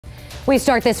We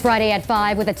start this Friday at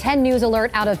 5 with a 10 News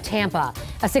alert out of Tampa.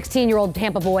 A 16-year-old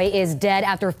Tampa boy is dead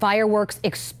after fireworks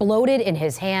exploded in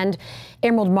his hand.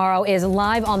 Emerald Morrow is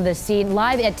live on the scene,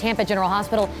 live at Tampa General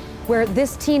Hospital, where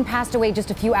this teen passed away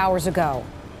just a few hours ago.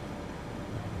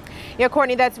 Yeah,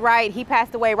 Courtney, that's right. He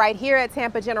passed away right here at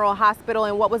Tampa General Hospital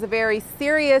in what was a very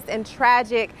serious and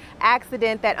tragic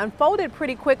accident that unfolded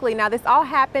pretty quickly. Now, this all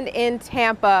happened in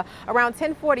Tampa around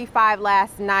 10:45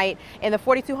 last night in the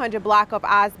 4200 block of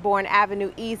Osborne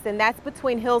Avenue East, and that's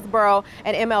between Hillsborough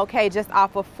and MLK, just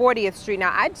off of 40th Street.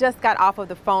 Now, I just got off of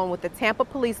the phone with the Tampa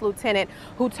police lieutenant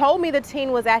who told me the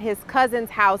teen was at his cousin's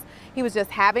house. He was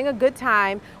just having a good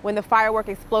time when the firework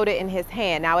exploded in his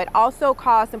hand. Now, it also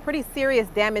caused some pretty serious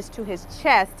damage to his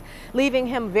chest, leaving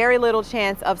him very little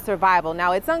chance of survival.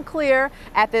 Now, it's unclear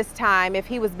at this time if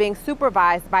he was being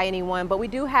supervised by anyone, but we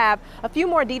do have a few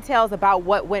more details about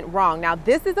what went wrong. Now,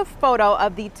 this is a photo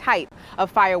of the type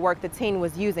of firework the teen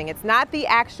was using. It's not the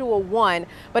actual one,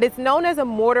 but it's known as a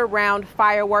mortar round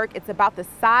firework. It's about the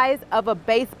size of a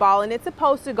baseball, and it's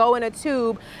supposed to go in a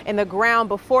tube in the ground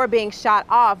before being shot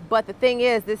off. But the thing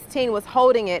is, this teen was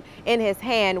holding it in his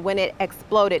hand when it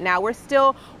exploded. Now, we're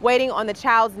still waiting on the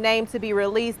child's name to be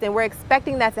released, and we're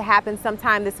expecting that to happen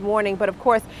sometime this morning. But of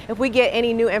course, if we get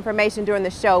any new information during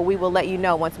the show, we will let you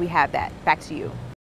know once we have that. Back to you.